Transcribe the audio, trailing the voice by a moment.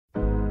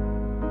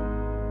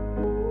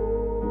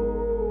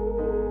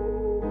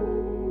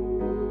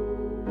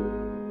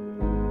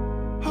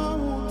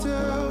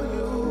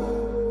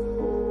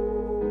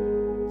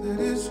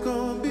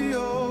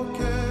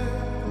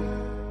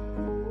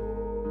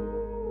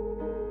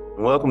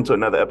Welcome to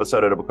another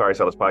episode of the Bakari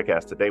Sellers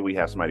Podcast. Today we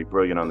have somebody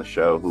brilliant on the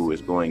show who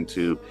is going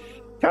to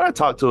kind of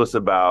talk to us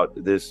about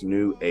this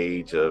new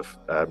age of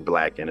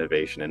Black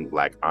innovation and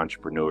Black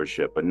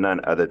entrepreneurship, but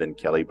none other than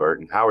Kelly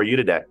Burton. How are you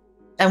today?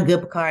 I'm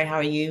good, Bakari. How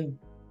are you?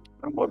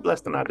 I'm more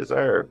blessed than I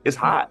deserve. It's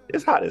hot.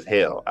 It's hot as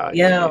hell out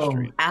here in these Yo,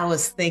 streets. I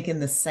was thinking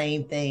the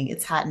same thing.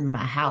 It's hot in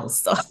my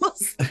house. So I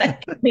was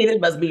like, I mean,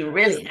 it must be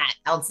really hot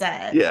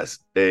outside. Yes,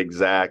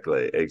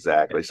 exactly.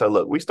 Exactly. So,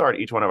 look, we start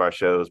each one of our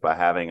shows by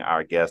having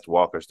our guests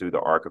walk us through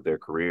the arc of their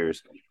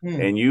careers. Hmm.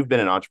 And you've been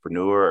an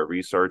entrepreneur, a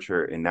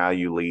researcher, and now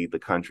you lead the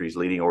country's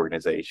leading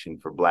organization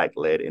for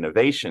Black-led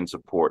innovation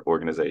support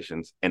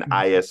organizations and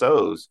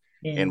ISOs.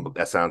 Yeah. And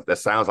that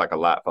sounds like a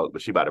lot, folks,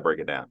 but she about to break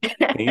it down.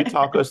 Can you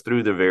talk us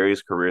through the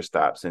various career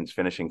stops since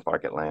finishing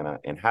Clark Atlanta,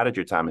 and how did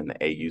your time in the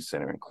AU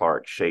Center in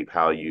Clark shape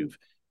how you've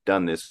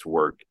done this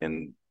work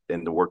and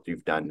the work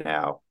you've done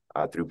now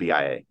through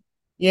BIA?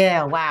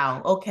 Yeah,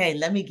 wow. Okay,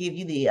 let me give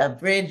you the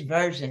abridged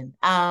version.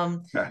 So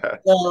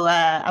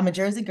I'm a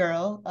Jersey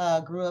girl,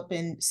 grew up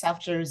in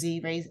South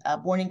Jersey, raised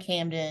born in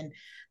Camden,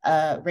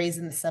 raised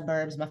in the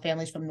suburbs. My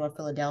family's from North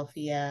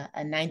Philadelphia.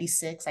 In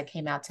 '96, I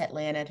came out to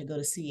Atlanta to go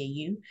to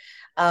CAU.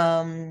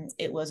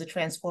 It was a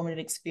transformative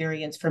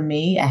experience for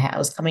me. I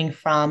was coming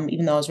from,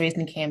 even though I was raised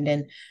in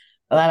Camden,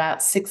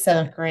 about sixth,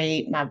 seventh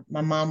grade, my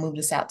mom moved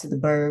us out to the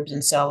burbs.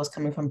 And so I was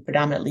coming from a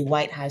predominantly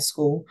white high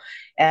school.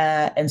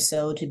 And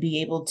so to be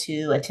able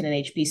to attend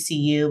an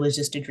HBCU was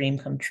just a dream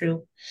come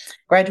true.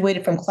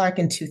 Graduated from Clark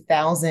in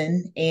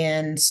 2000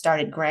 and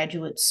started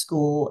graduate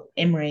school,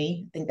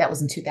 Emory. I think that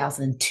was in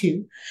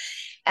 2002.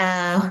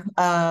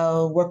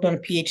 Worked on a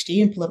PhD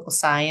in political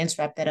science,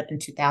 wrapped that up in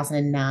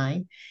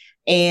 2009,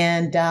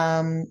 and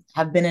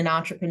have been an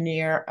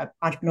entrepreneur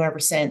ever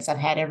since. I've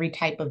had every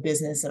type of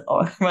business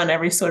or run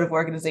every sort of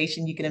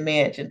organization you can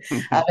imagine.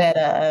 I've had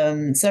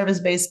a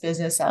service-based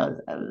business. I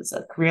was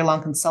a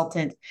career-long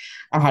consultant.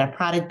 I had a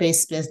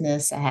product-based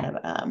business. I had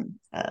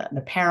an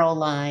apparel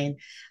line.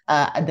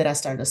 Then I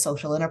started a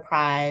social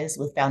enterprise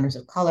with Founders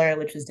of Color,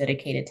 which was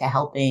dedicated to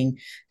helping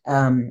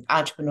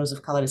entrepreneurs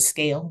of color to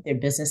scale their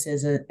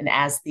businesses. And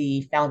as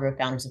the founder of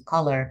Founders of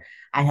Color,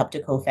 I helped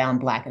to co-found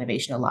Black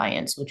Innovation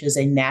Alliance, which is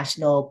a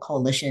national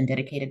coalition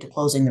dedicated to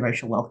closing the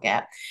racial wealth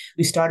gap.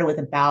 We started with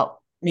about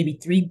maybe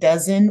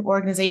 36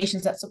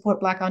 organizations that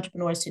support Black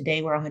entrepreneurs.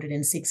 Today, we're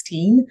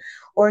 116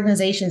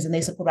 organizations, and they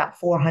support about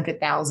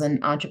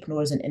 400,000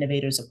 entrepreneurs and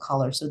innovators of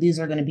color. So these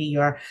are going to be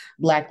your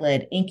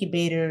Black-led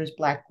incubators,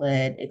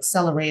 Black-led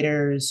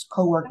accelerators,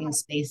 co-working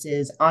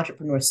spaces,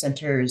 entrepreneur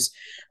centers.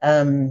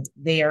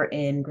 They are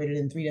in greater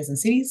than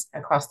 36 cities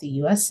across the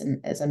U.S.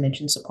 And as I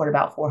mentioned, support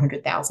about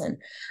 400,000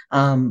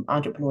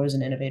 entrepreneurs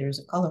and innovators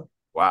of color.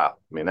 Wow.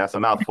 I mean, that's a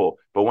mouthful.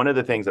 But one of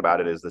the things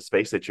about it is the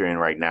space that you're in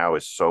right now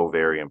is so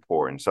very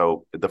important.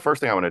 So the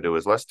first thing I want to do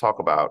is let's talk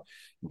about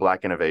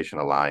Black Innovation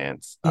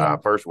Alliance. Yeah.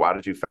 First, why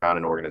did you found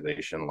an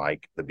organization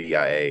like the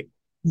BIA?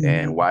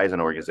 And Mhm. why is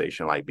an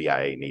organization like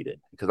BIA needed?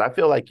 Because I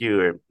feel like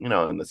in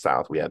the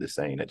South, we have this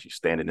saying that you're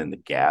standing in the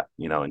gap,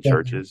 in Yeah.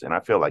 churches. And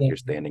I feel like Yeah. you're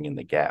standing in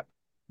the gap.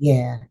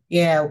 Yeah,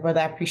 yeah, brother,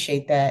 I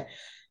appreciate that.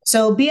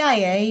 So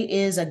BIA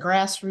is a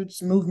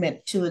grassroots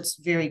movement to its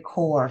very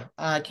core.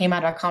 Came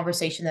out of a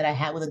conversation that I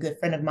had with a good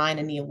friend of mine,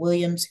 Ania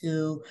Williams,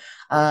 who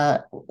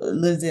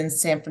lives in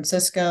San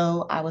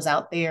Francisco. I was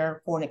out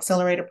there for an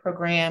accelerator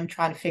program,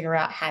 trying to figure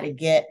out how to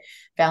get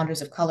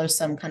founders of color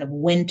some kind of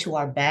wind to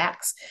our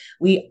backs.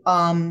 We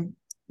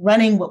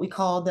running what we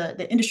call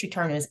the industry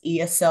term is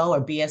ESO or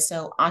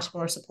BSO,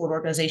 Entrepreneur Support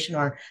Organization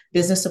or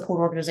Business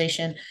Support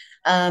Organization.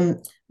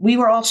 We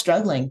were all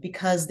struggling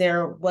because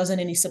there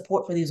wasn't any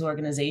support for these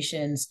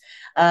organizations.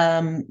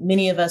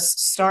 Many of us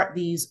start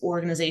these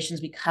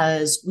organizations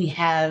because we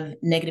have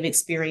negative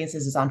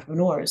experiences as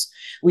entrepreneurs.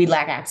 We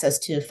lack access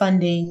to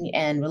funding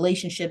and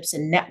relationships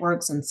and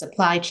networks and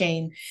supply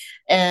chain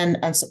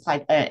and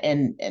supply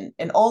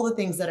and all the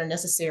things that are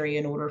necessary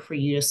in order for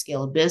you to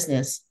scale a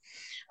business.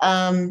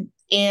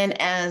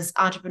 And as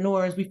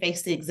entrepreneurs, we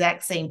face the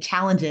exact same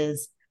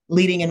challenges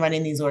leading and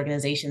running these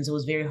organizations. It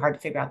was very hard to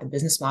figure out the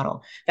business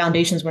model.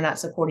 Foundations were not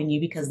supporting you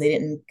because they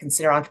didn't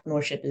consider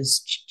entrepreneurship as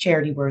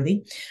charity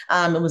worthy.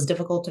 It was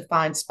difficult to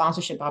find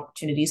sponsorship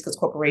opportunities because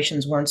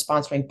corporations weren't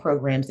sponsoring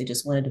programs, they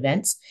just wanted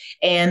events.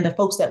 And the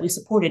folks that we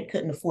supported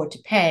couldn't afford to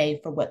pay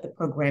for what the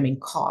programming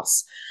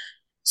costs.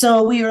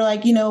 So we were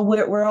like,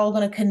 we're all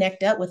going to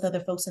connect up with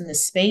other folks in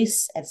this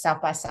space at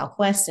South by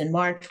Southwest in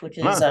March, which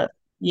is Huh.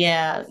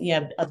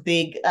 a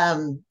big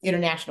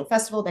international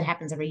festival that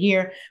happens every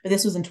year. But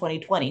this was in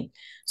 2020.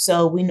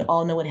 So we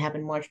all know what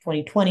happened in March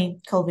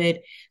 2020, COVID.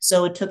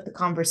 So it took the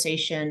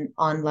conversation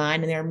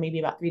online, and there were maybe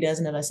about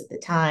 36 of us at the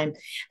time.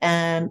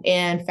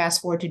 And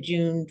fast forward to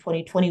June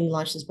 2020, we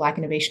launched this Black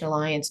Innovation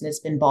Alliance, and it's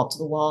been balled to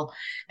the wall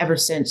ever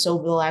since. So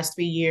over the last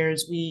 3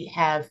 years, we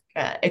have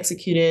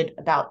executed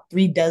about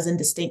 36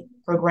 distinct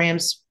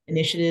programs,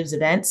 initiatives,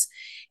 events.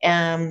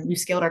 We've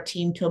scaled our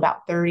team to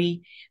about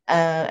 30.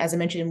 As I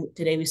mentioned,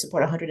 today we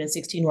support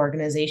 116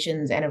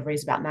 organizations and have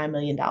raised about $9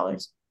 million.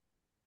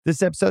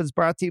 This episode is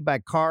brought to you by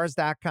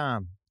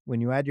Cars.com. When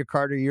you add your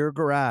car to your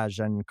garage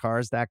on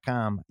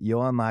Cars.com,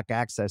 you'll unlock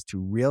access to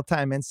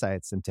real-time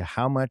insights into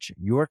how much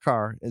your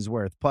car is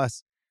worth.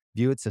 Plus,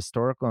 view its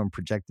historical and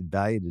projected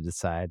value to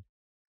decide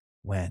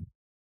when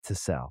to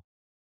sell.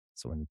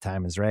 So when the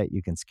time is right,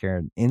 you can secure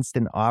an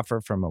instant offer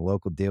from a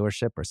local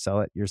dealership or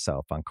sell it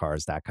yourself on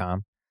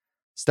Cars.com.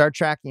 Start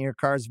tracking your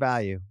car's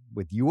value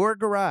with your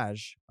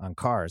garage on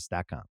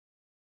Cars.com.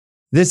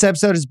 This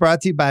episode is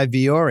brought to you by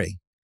Viore.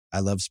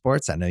 I love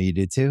sports. I know you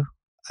do too.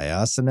 I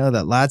also know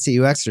that lots of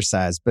you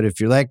exercise, but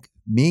if you're like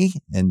me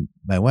and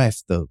my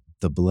wife, the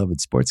beloved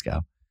sports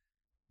gal,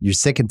 you're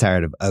sick and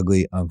tired of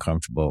ugly,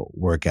 uncomfortable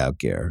workout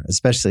gear.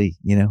 Especially,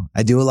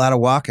 I do a lot of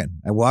walking.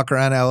 I walk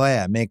around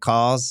LA. I make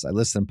calls. I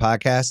listen to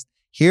podcasts.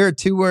 Here are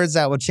 2 words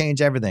that will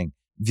change everything.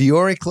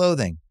 Viore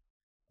Clothing,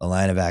 a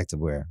line of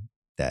activewear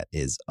that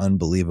is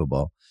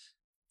unbelievable.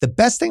 The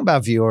best thing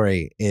about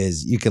Viore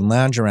is you can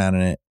lounge around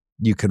in it.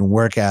 You can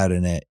work out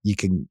in it. You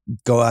can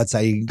go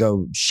outside. You can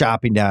go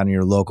shopping down in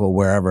your local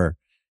wherever.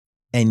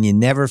 And you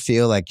never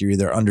feel like you're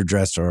either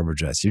underdressed or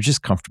overdressed. You're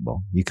just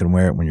comfortable. You can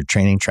wear it when you're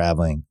training,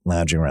 traveling,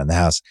 lounging around the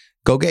house.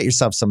 Go get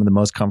yourself some of the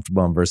most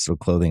comfortable and versatile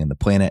clothing on the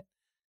planet.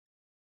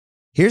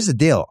 Here's the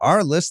deal.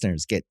 Our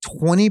listeners get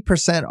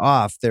 20%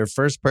 off their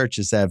first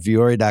purchase at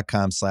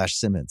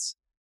Viore.com/Simmons.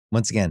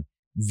 Once again,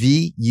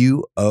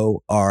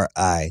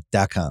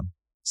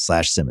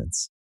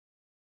 VUORI.com/Simmons.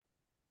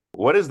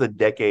 What is the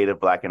decade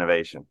of Black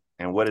innovation,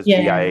 and what is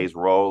BIA's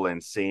role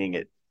in seeing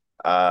it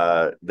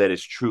that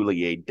is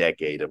truly a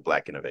decade of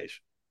Black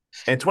innovation?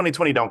 And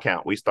 2020 don't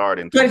count. We start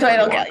in 2020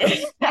 don't count.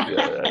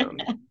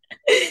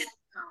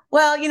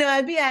 Well,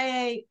 at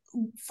BIA,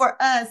 for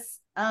us,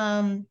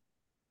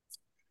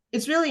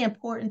 it's really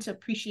important to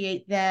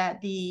appreciate that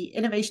the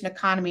innovation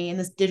economy in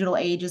this digital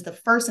age is the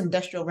first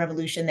industrial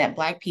revolution that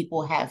Black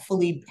people have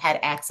fully had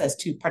access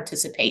to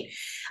participate.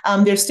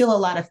 There's still a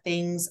lot of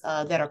things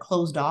that are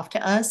closed off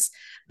to us,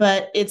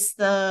 but it's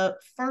the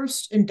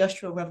first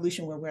industrial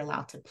revolution where we're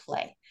allowed to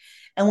play.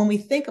 And when we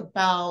think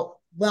about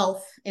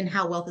wealth and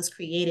how wealth is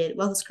created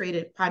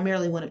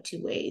primarily one of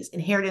 2 ways: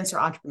 inheritance or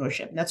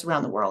entrepreneurship. And that's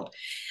around the world.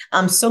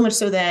 So much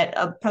so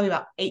that probably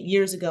about 8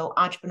 years ago,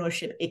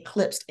 entrepreneurship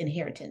eclipsed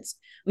inheritance.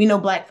 We know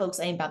Black folks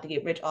ain't about to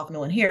get rich off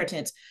no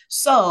inheritance.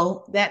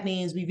 So that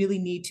means we really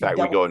need to. Right,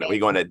 we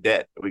going to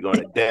debt. We're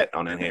going to debt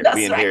on inheritance.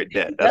 We inherit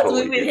debt. That's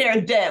what we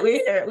inherit. Debt.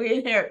 We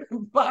inherit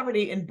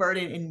poverty and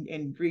burden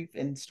and grief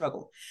and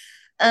struggle.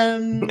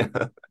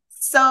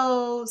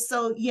 So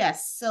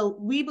yes. So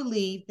we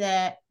believe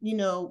that,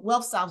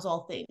 wealth solves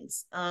all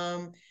things.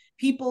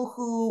 People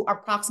who are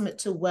proximate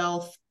to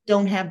wealth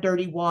don't have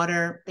dirty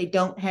water. They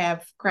don't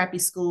have crappy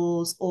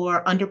schools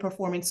or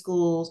underperforming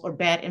schools or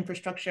bad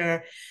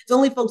infrastructure. It's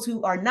only folks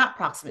who are not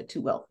proximate to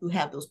wealth who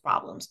have those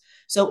problems.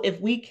 So if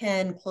we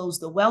can close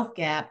the wealth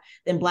gap,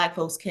 then Black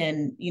folks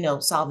can,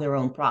 solve their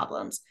own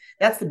problems.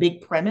 That's the big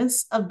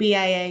premise of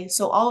BIA.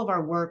 So all of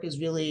our work is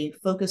really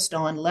focused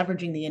on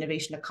leveraging the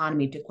innovation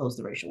economy to close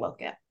the racial wealth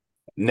gap.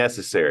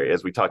 Necessary,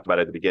 as we talked about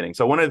at the beginning.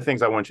 So one of the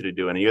things I want you to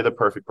do, and you're the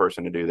perfect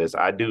person to do this,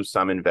 I do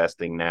some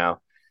investing now.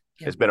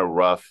 Yeah. It's been a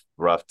rough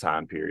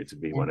time period to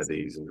be one of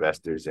these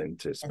investors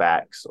into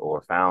SPACs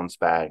or found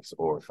SPACs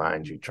or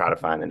try to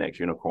find the next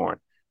unicorn.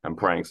 I'm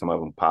praying some of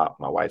them pop.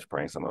 My wife's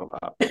praying some of them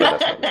pop. But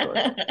that's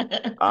another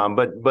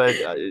story. But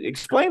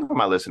explain for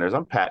my listeners,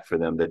 unpack for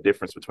them the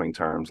difference between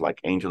terms like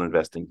angel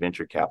investing,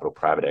 venture capital,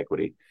 private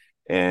equity,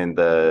 and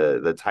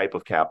the type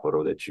of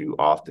capital that you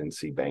often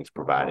see banks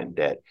provide in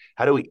debt.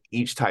 How do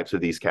each types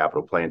of these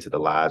capital play into the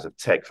lives of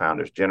tech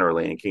founders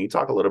generally? And can you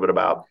talk a little bit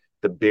about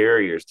the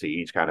barriers to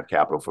each kind of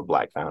capital for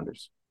Black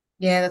founders?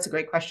 Yeah, that's a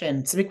great question.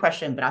 It's a big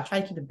question, but I'll try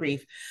to keep it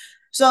brief.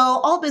 So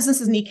all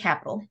businesses need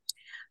capital.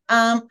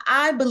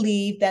 I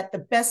believe that the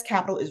best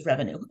capital is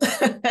revenue.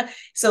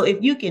 So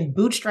if you can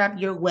bootstrap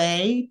your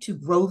way to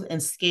growth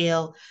and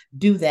scale,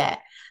 do that.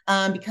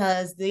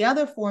 Because the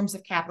other forms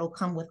of capital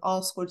come with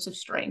all sorts of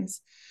strings.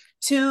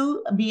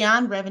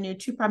 Beyond revenue,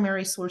 2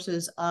 primary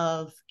sources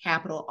of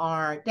capital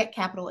are debt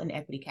capital and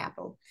equity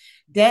capital.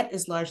 Debt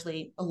is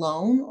largely a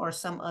loan or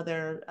some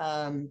other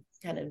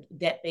kind of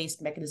debt-based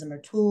mechanism or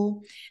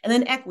tool, and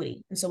then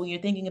equity. And so when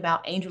you're thinking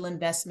about angel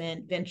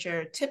investment,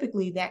 venture,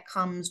 typically that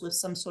comes with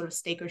some sort of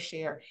stake or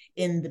share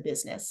in the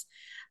business.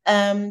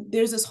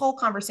 There's this whole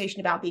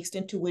conversation about the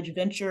extent to which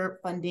venture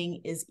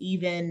funding is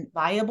even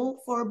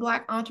viable for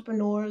Black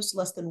entrepreneurs.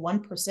 Less than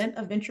 1%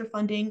 of venture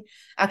funding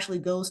actually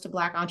goes to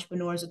Black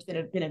entrepreneurs. It's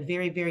been a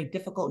very, very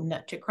difficult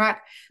nut to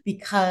crack,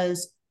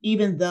 because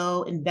even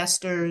though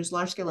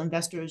large-scale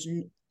investors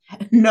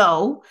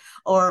know,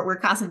 or we're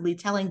constantly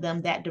telling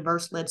them that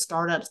diverse-led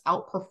startups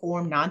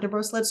outperform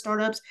non-diverse-led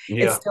startups,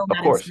 it's still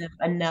not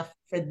enough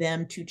for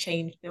them to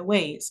change their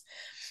ways.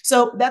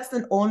 So that's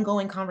an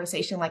ongoing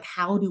conversation, like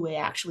how do we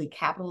actually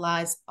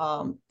capitalize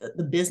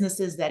the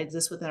businesses that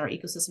exist within our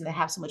ecosystem that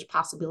have so much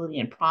possibility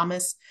and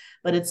promise,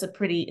 but it's a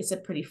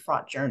pretty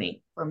fraught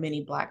journey for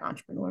many Black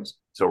entrepreneurs.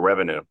 So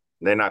revenue,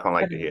 they're not going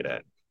to like to hear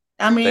that.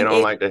 I mean, they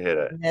don't like to hear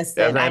that.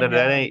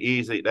 That ain't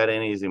easy. That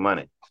ain't easy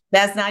money.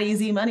 That's not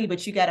easy money,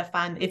 but you got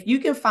to if you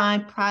can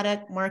find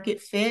product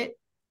market fit,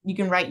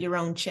 write your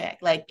own check.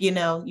 Like, you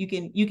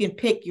can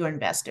pick your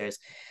investors.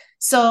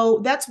 So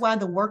that's why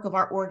the work of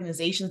our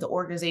organizations, the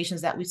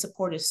organizations that we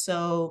support, is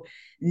so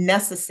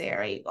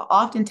necessary.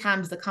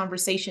 Oftentimes the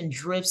conversation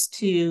drifts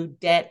to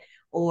debt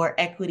or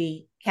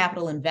equity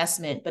capital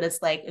investment, but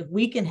it's like, if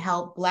we can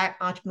help Black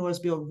entrepreneurs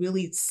build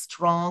really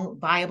strong,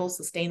 viable,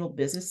 sustainable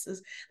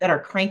businesses that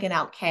are cranking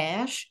out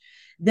cash,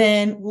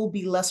 then we'll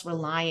be less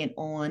reliant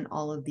on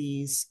all of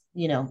these,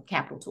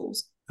 capital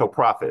tools. So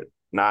profit,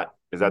 not,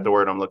 is that the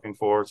word I'm looking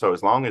for? So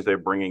as long as they're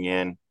bringing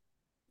in,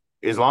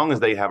 as long as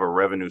they have a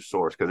revenue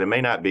source, because it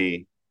may not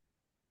be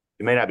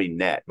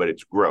net, but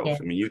it's growth. Yeah.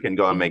 I mean, you can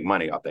go and make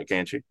money off that,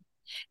 can't you?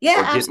 Yeah,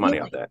 or get absolutely. money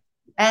off that.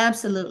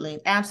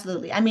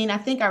 Absolutely. I mean, I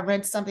think I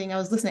read something, I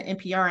was listening to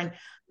NPR, and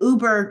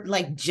Uber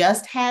like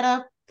just had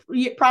a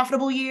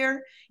profitable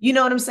year. You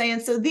know what I'm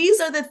saying? So these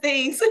are the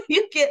things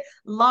you get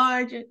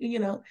large,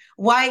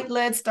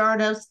 white-led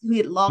startups who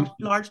get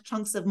large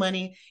chunks of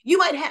money. You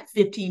might have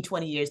 15,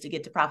 20 years to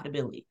get to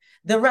profitability.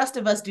 The rest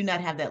of us do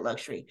not have that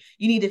luxury.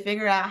 You need to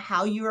figure out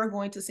how you are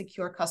going to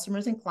secure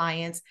customers and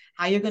clients,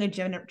 how you're going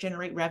to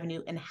generate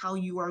revenue, and how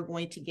you are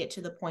going to get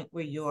to the point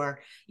where you're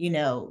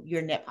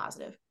net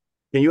positive.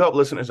 Can you help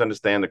listeners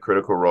understand the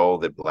critical role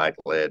that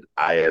Black-led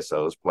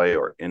ISOs play,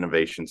 or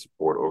innovation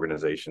support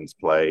organizations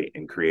play,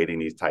 in creating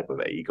these type of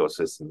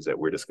ecosystems that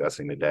we're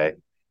discussing today?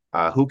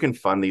 Who can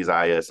fund these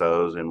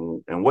ISOs,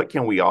 and what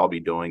can we all be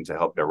doing to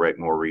help direct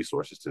more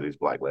resources to these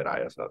Black-led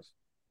ISOs?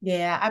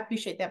 Yeah, I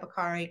appreciate that,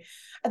 Bakari.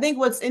 I think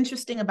what's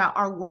interesting about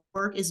our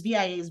work is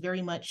VIA is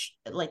very much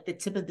like the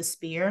tip of the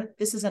spear.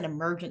 This is an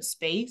emergent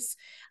space.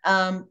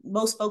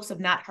 Most folks have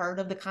not heard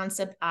of the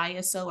concept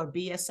ISO or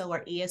BSO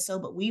or ESO,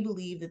 but we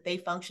believe that they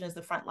function as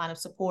the front line of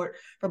support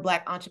for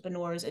Black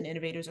entrepreneurs and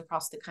innovators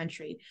across the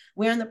country.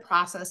 We're in the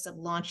process of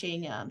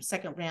launching a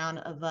second round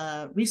of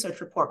a research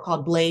report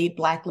called BLADE,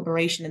 Black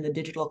Liberation in the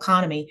Digital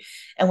Economy.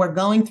 And we're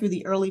going through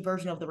the early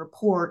version of the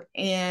report,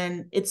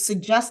 and it's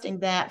suggesting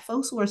that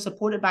folks who are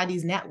supported by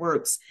these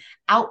networks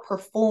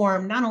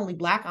outperform not only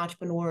Black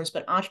entrepreneurs,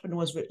 but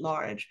entrepreneurs writ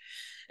large.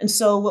 And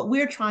so what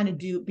we're trying to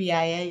do at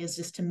BIA is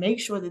just to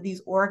make sure that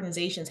these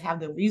organizations have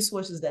the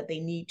resources that they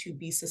need to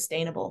be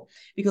sustainable.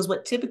 Because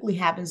what typically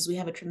happens is we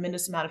have a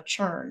tremendous amount of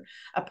churn.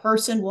 A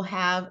person will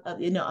have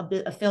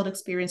a failed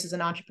experience as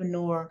an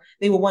entrepreneur.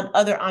 They will want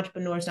other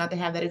entrepreneurs not to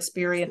have that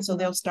experience. So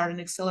they'll start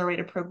an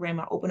accelerator program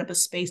or open up a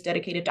space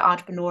dedicated to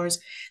entrepreneurs.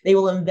 They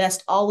will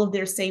invest all of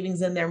their savings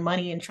and their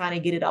money in trying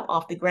to get it up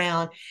off the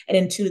ground. And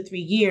in 2 to 3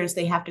 years,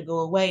 they have to go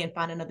away and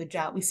find another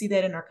job. We see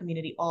that in our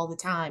community all the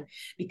time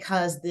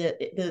because the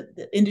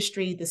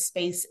industry, the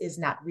space is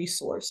not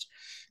resourced.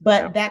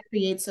 But that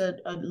creates a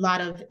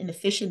lot of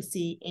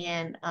inefficiency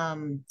and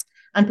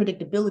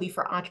unpredictability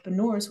for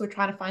entrepreneurs who are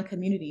trying to find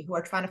community, who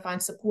are trying to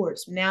find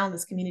supports. Now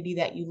this community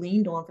that you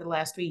leaned on for the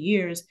last 3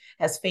 years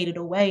has faded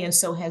away, and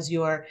so has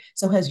your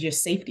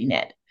safety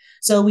net.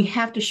 So we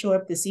have to shore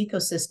up this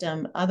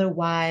ecosystem.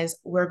 Otherwise,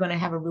 we're going to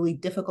have a really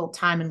difficult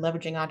time in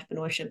leveraging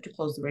entrepreneurship to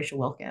close the racial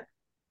wealth gap.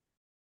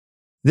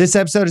 This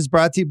episode is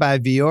brought to you by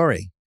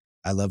Vuori.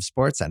 I love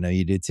sports. I know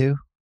you do too.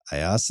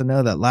 I also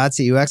know that lots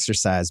of you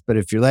exercise, but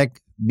if you're like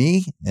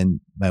me and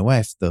my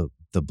wife, the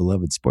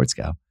beloved sports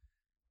gal,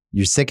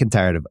 you're sick and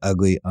tired of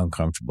ugly,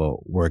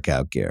 uncomfortable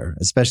workout gear.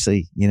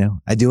 Especially,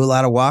 I do a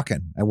lot of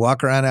walking. I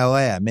walk around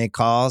LA. I make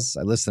calls.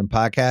 I listen to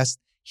podcasts.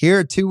 Here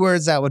are 2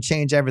 words that will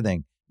change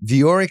everything.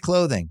 Vuori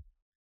Clothing,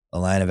 a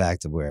line of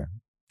activewear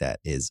that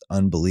is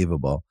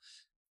unbelievable.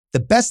 The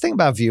best thing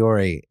about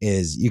Vuori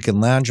is you can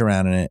lounge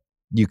around in it.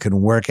 You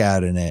can work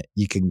out in it.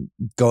 You can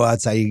go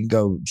outside. You can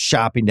go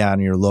shopping down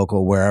in your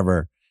local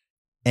wherever.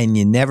 And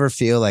you never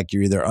feel like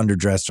you're either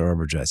underdressed or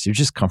overdressed. You're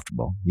just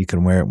comfortable. You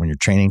can wear it when you're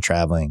training,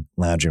 traveling,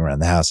 lounging around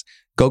the house.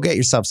 Go get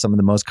yourself some of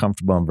the most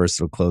comfortable and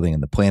versatile clothing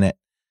on the planet.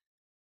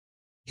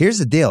 Here's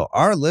the deal.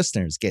 Our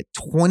listeners get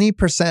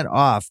 20%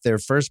 off their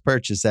first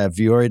purchase at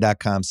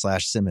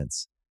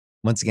vuori.com/Simmons.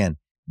 Once again,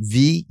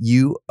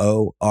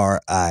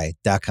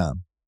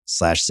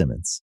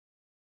 VUORI.com/Simmons.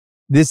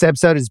 This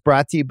episode is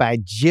brought to you by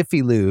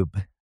Jiffy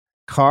Lube.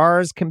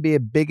 Cars can be a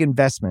big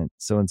investment,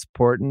 so it's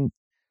important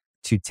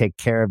to take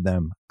care of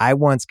them. I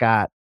once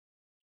got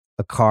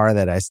a car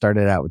that I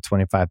started out with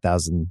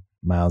 25,000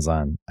 miles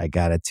on. I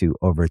got it to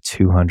over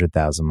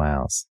 200,000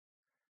 miles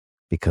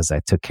because I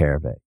took care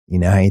of it. You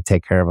know how you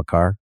take care of a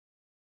car?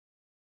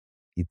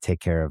 You take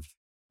care of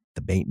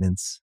the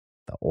maintenance,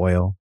 the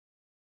oil,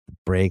 the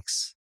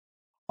brakes,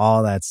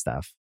 all that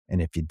stuff.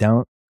 And if you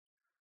don't,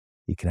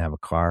 you can have a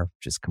car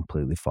just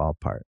completely fall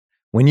apart.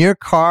 When your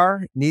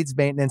car needs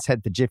maintenance,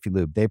 head to Jiffy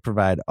Lube. They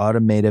provide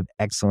automotive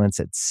excellence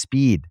at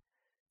speed.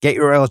 Get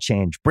your oil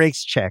change,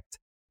 brakes checked,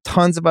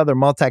 tons of other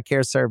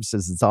multi-care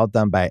services. It's all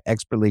done by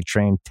expertly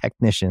trained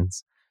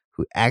technicians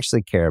who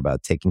actually care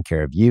about taking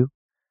care of you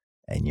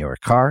and your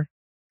car.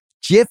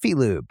 Jiffy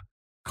Lube,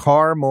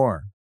 car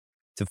more.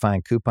 To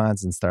find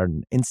coupons and start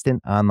an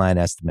instant online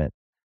estimate,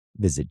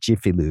 visit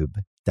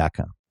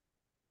jiffylube.com.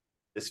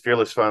 This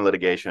Fearless Fund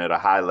litigation at a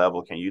high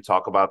level, can you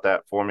talk about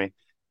that for me?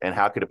 And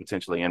how could it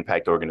potentially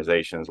impact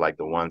organizations like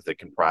the ones that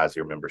comprise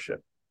your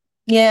membership?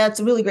 Yeah, it's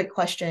a really great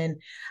question.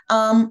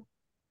 Um,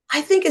 I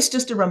think it's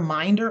just a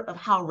reminder of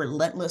how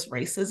relentless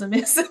racism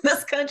is in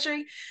this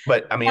country.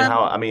 But Um,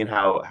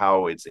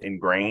 how it's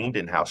ingrained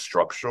and how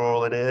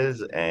structural it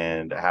is,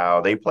 and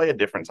how they play a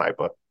different type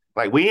of,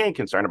 like, we ain't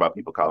concerned about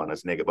people calling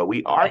us nigga, but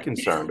we are right.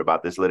 concerned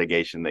about this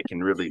litigation that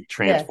can really Yes.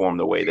 transform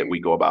the way that we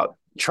go about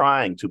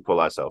trying to pull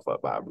ourselves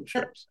up by our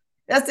bootstraps.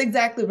 That's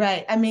exactly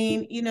right. I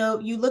mean,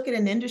 you look at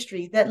an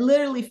industry that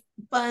literally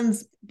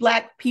funds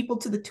Black people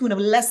to the tune of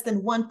less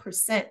than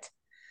 1%,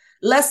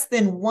 less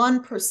than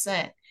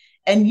 1%.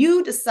 And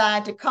you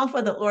decide to come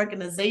for the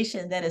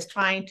organization that is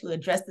trying to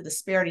address the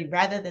disparity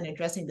rather than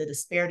addressing the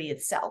disparity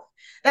itself.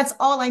 That's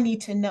all I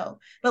need to know.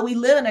 But we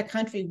live in a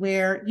country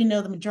where,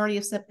 the majority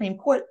of Supreme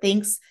Court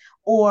thinks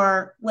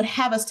or would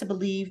have us to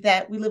believe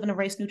that we live in a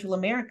race neutral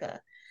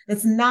America.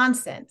 That's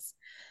nonsense.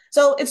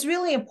 So it's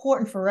really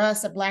important for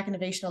us at Black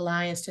Innovation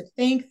Alliance to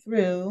think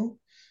through,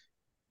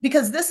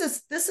 because this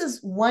is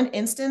one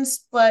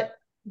instance, but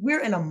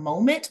we're in a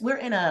moment, we're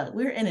in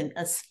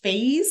a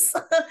phase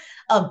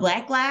of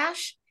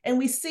backlash, and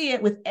we see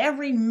it with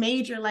every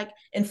major like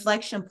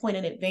inflection point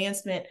and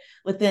advancement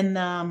within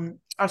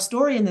our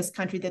story in this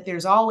country, that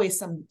there's always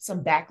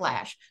some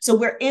backlash. So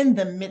we're in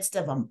the midst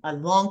of a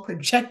long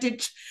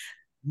projected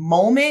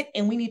moment,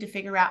 and we need to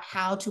figure out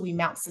how to we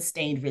mount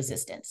sustained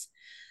resistance.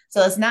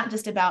 So it's not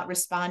just about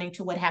responding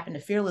to what happened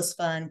to Fearless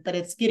Fund, but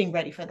it's getting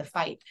ready for the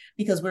fight,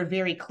 because we're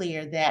very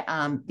clear that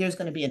there's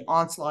going to be an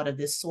onslaught of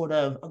this sort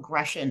of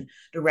aggression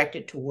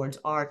directed towards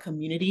our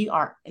community,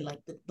 our like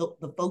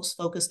the folks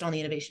focused on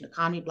the innovation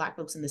economy, Black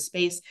folks in the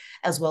space,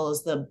 as well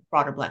as the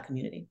broader Black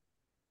community.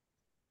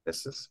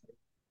 This is,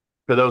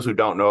 for those who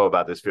don't know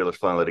about this Fearless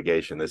Fund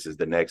litigation, this is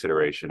the next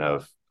iteration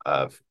of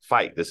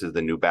fight. This is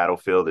the new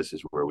battlefield. This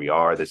is where we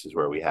are. This is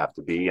where we have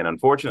to be. And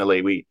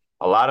unfortunately,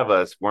 a lot of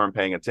us weren't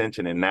paying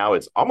attention, and now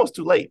it's almost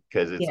too late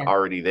because it's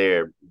already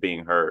there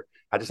being heard.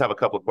 I just have a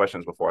couple of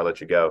questions before I let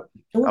you go.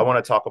 Sure. I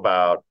want to talk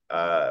about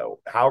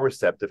how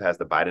receptive has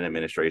the Biden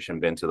administration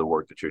been to the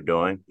work that you're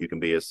doing? You can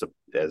be as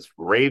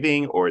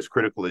raving or as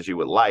critical as you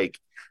would like.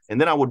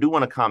 And then I do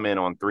want to comment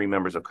on 3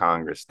 members of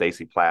Congress: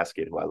 Stacey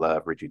Plaskett, who I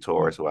love; Richie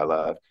Torres, who I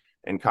love;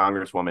 and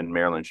Congresswoman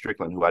Marilyn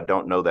Strickland, who I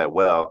don't know that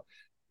well.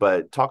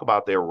 But talk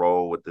about their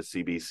role with the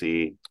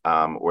CBC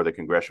or the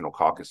Congressional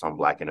Caucus on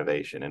Black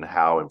Innovation, and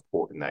how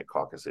important that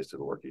caucus is to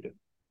the work you do.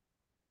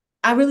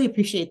 I really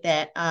appreciate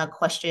that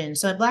question.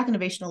 So at Black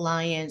Innovation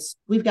Alliance,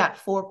 we've got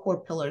 4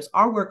 core pillars.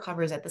 Our work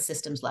covers at the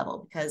systems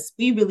level, because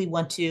we really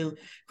want to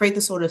create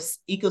the sort of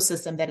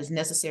ecosystem that is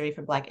necessary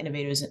for Black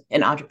innovators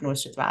and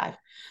entrepreneurs to thrive.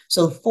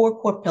 So 4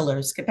 core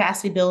pillars: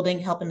 capacity building,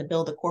 helping to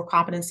build the core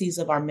competencies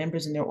of our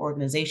members and their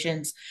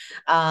organizations;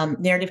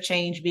 narrative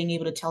change, being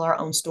able to tell our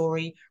own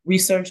story;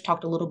 research,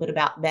 talked a little bit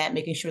about that,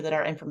 making sure that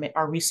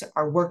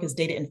our work is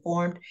data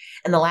informed;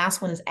 and the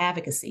last one is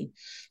advocacy.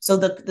 So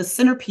the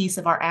centerpiece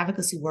of our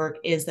advocacy work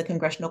is the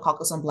Congressional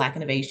Caucus on Black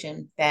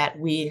Innovation that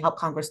we helped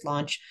Congress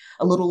launch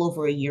a little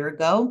over a year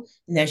ago.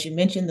 And as you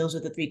mentioned, those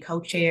are the 3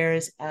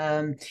 co-chairs.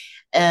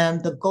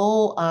 The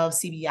goal of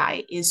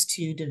CBI is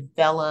to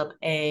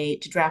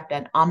draft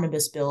an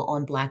omnibus bill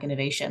on Black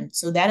innovation.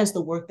 So that is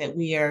the work that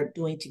we are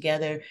doing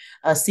together.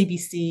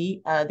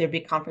 CBC, their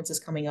big conference is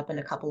coming up in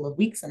a couple of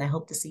weeks, and I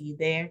hope to see you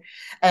there.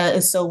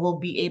 And so we'll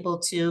be able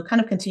to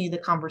kind of continue the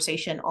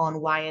conversation on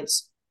why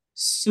it's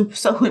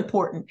so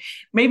important,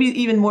 maybe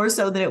even more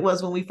so than it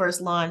was when we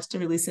first launched, to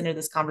really center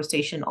this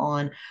conversation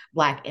on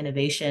Black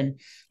innovation.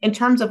 In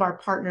terms of our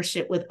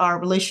relationship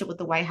with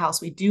the White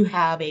House, we do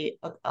have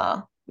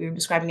we're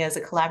describing it as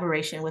a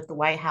collaboration with the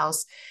White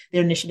House,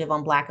 their initiative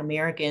on Black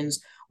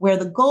Americans, where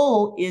the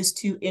goal is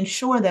to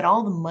ensure that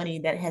all the money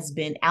that has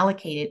been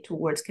allocated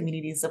towards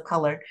communities of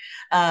color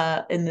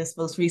in this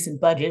most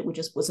recent budget, which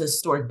was a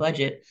historic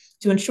budget,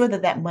 to ensure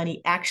that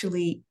money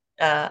actually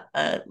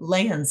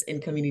lands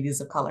in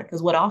communities of color.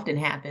 Because what often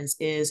happens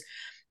is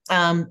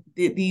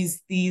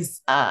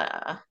these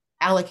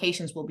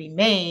allocations will be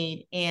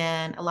made,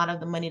 and a lot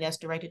of the money that's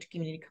directed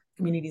to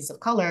communities of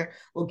color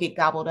will get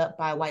gobbled up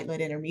by white-led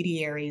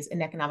intermediaries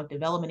and economic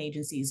development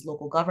agencies,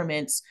 local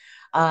governments,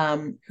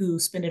 who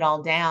spend it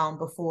all down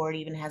before it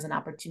even has an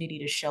opportunity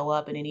to show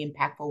up in any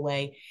impactful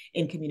way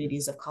in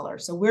communities of color.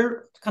 So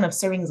we're kind of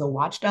serving as a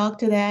watchdog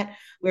to that.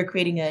 We're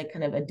creating a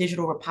kind of a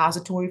digital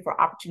repository for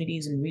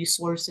opportunities and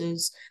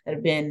resources that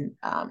have been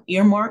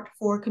earmarked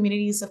for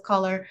communities of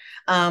color.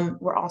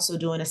 We're also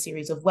doing a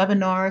series of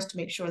webinars to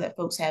make sure that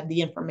folks have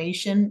the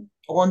information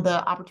on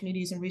the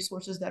opportunities and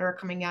resources that are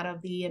coming out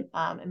of the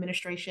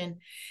administration.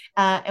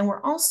 And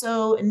we're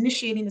also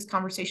initiating this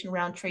conversation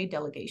around trade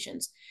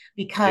delegations,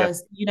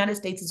 because the United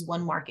States is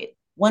one market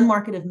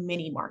of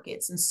many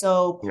markets. And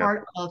so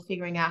part of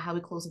figuring out how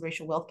we close the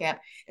racial wealth gap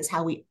is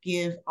how we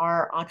give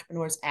our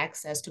entrepreneurs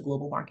access to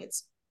global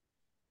markets.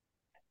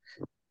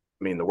 I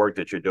mean, the work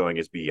that you're doing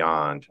is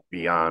beyond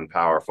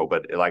powerful,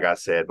 but like I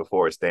said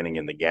before, it's standing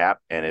in the gap,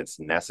 and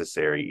it's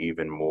necessary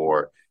even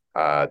more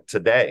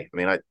today. I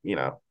mean,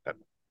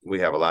 we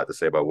have a lot to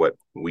say about what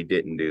we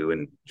didn't do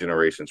in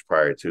generations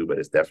prior to, but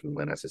it's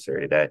definitely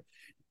necessary today.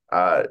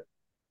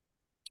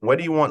 what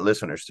do you want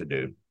listeners to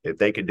do? If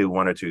they could do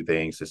one or two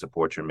things to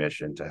support your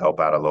mission, to help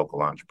out a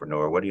local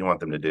entrepreneur, what do you want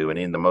them to do? And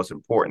then the most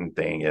important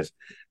thing is,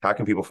 how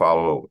can people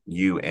follow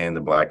you and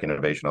the Black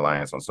Innovation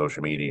Alliance on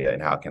social media,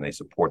 and how can they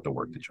support the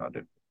work that y'all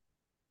do?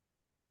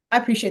 I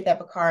appreciate that,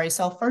 Bakari.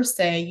 So I'll first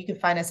say you can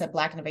find us at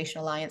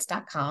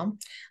blackinnovationalliance.com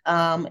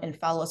and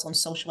follow us on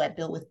social at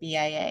Build with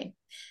BIA.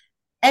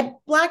 At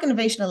Black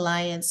Innovation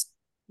Alliance,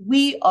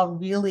 we are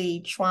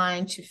really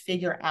trying to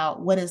figure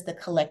out what is the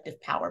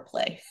collective power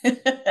play.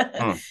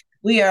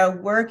 We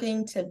are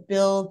working to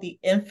build the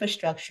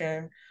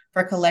infrastructure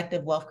for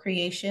collective wealth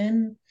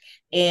creation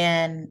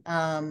and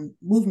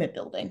movement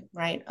building,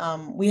 right?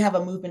 We have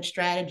a movement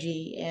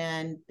strategy,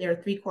 and there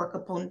are three core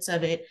components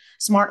of it: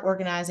 smart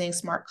organizing,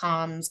 smart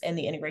comms, and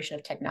the integration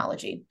of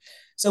technology.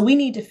 So we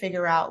need to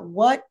figure out,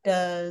 what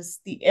does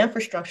the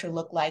infrastructure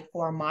look like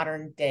for a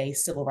modern day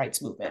civil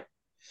rights movement?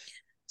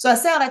 So I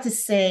say all that to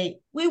say,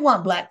 we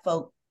want Black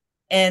folk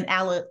and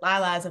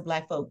allies of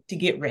Black folk to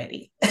get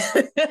ready.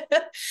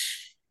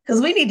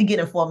 Because we need to get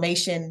in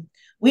formation.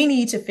 We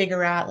need to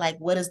figure out, like,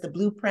 what is the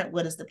blueprint?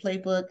 What is the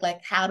playbook?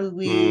 Like, how do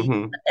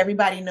we,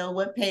 everybody know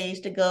what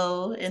page to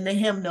go in the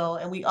hymnal?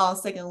 And we all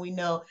sing, and we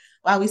know,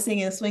 while we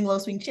singing Swing Low,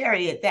 Swing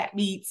Chariot, that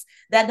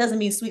doesn't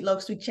mean Sweet Low,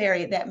 Sweet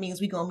Chariot. That means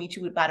we're going to meet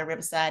you by the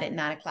riverside at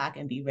 9:00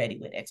 and be ready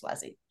with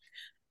XYZ.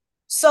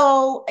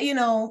 So,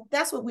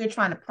 that's what we're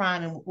trying to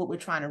prime and what we're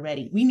trying to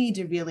ready. We need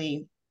to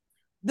really,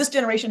 this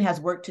generation has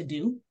work to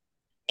do.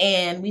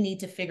 And we need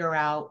to figure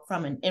out,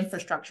 from an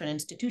infrastructure and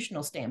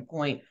institutional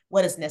standpoint,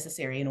 what is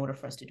necessary in order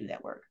for us to do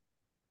that work.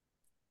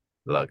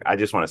 Look, I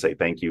just want to say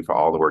thank you for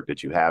all the work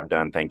that you have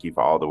done. Thank you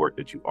for all the work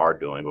that you are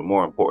doing. But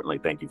more importantly,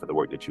 thank you for the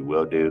work that you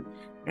will do.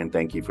 And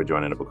thank you for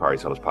joining the Bakari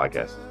Sellers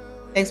podcast.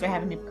 Thanks for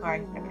having me,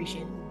 Bakari. I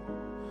appreciate it.